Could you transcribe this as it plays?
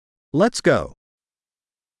Let's go.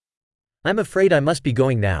 I'm afraid I must be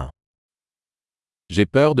going now. J'ai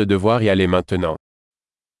peur de devoir y aller maintenant.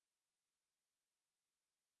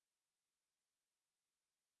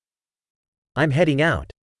 I'm heading out.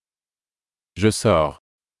 Je sors.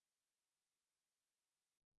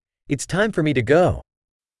 It's time for me to go.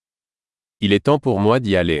 Il est temps pour moi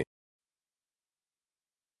d'y aller.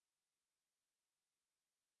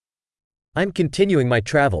 I'm continuing my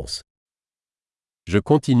travels. Je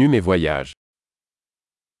continue mes voyages.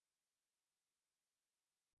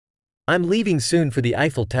 I'm leaving soon for the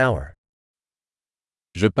Eiffel Tower.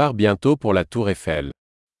 Je pars bientôt pour la Tour Eiffel.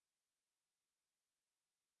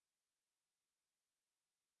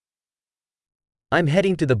 I'm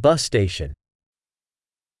heading to the bus station.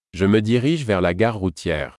 Je me dirige vers la gare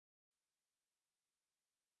routière.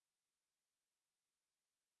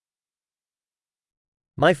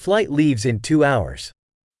 My flight leaves in 2 hours.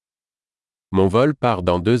 Mon vol part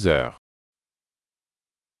dans 2 heures.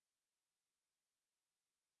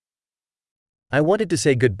 I wanted to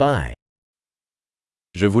say goodbye.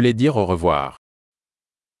 Je voulais dire au revoir.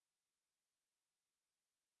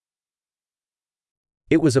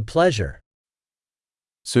 It was a pleasure.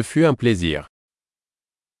 Ce fut un plaisir.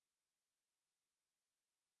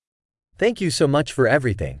 Thank you so much for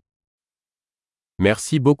everything.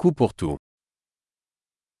 Merci beaucoup pour tout.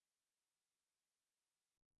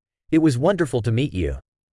 It was wonderful to meet you.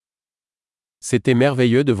 C'était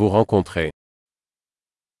merveilleux de vous rencontrer.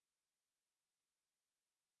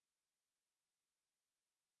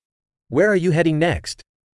 Where are you heading next?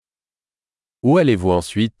 Où allez-vous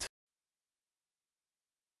ensuite?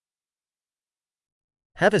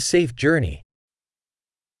 Have a safe journey.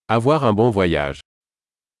 Avoir un bon voyage.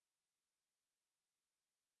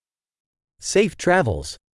 Safe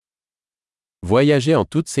travels. Voyager en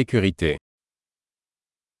toute sécurité.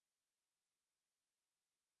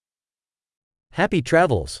 Happy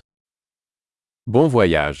travels. Bon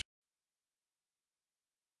voyage.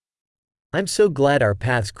 I'm so glad our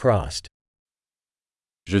paths crossed.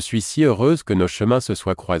 Je suis si heureuse que nos chemins se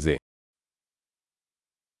soient croisés.